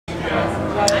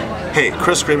Hey,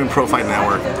 Chris Greenman, Pro Fight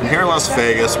Network. I'm here in Las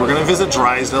Vegas. We're gonna visit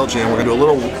Drysdale Gym. We're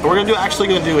gonna do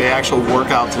an actual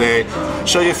workout today.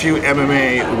 Show you a few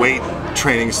MMA weight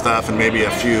training stuff and maybe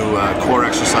a few core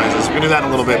exercises. We're gonna do that in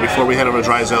a little bit before we head over to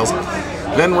Drysdale's.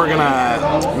 Then we're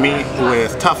gonna meet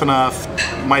with Tough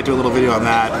Enough. Might do a little video on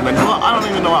that. And then, well, I don't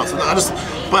even know else.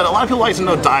 But a lot of people like to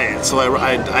know diet, so I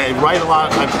write a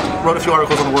lot. I wrote a few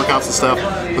articles on the workouts and stuff,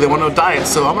 but they want to know diet.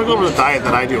 So I'm gonna go over the diet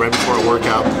that I do right before a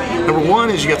workout. Number one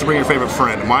is you have to bring your favorite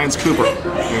friend. Mine's Cooper,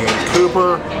 and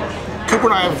Cooper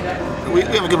and I have we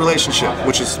have a good relationship,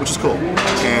 which is cool.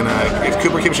 And if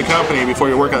Cooper keeps you company before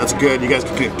your workout, that's good. You guys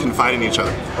can confide in each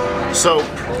other. So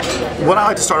what I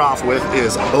like to start off with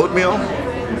is oatmeal,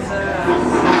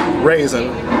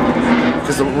 raisin,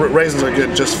 because the raisins are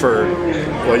good just for,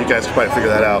 well, you guys can probably figure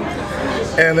that out.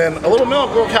 And then a little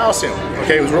milk, a little calcium.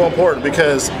 Okay, it was real important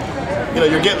because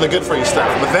you're getting the good for you stuff.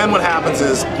 But then what happens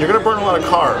is you're gonna burn a lot of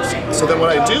carbs. So then what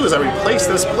I do is I replace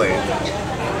this plate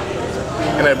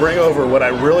and I bring over what I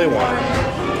really want,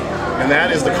 and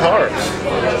that is the carbs,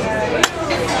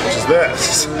 which is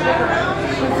this.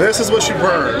 This is what you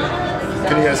burn.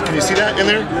 Can you see that in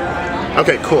there?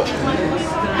 Okay, cool.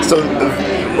 So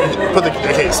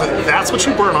so that's what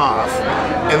you burn off,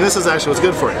 and this is actually what's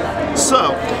good for you.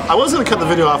 So I was gonna cut the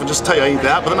video off and just tell you I eat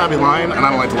that, but then I'd be lying, and I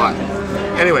don't like to lie.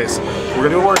 Anyways, we're gonna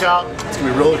do a workout. It's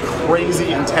gonna be real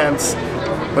crazy intense,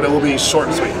 but it will be short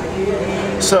and sweet.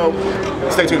 So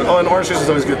stay tuned. Oh, and orange juice is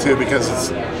always good too because it's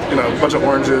a bunch of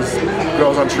oranges,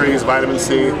 grows on trees, vitamin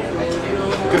C,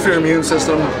 good for your immune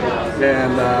system,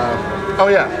 and oh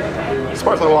yeah,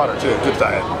 sparkling water too. Good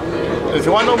diet. If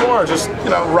you want to know more, just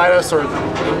write us, or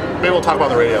maybe we'll talk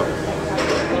about it on the radio.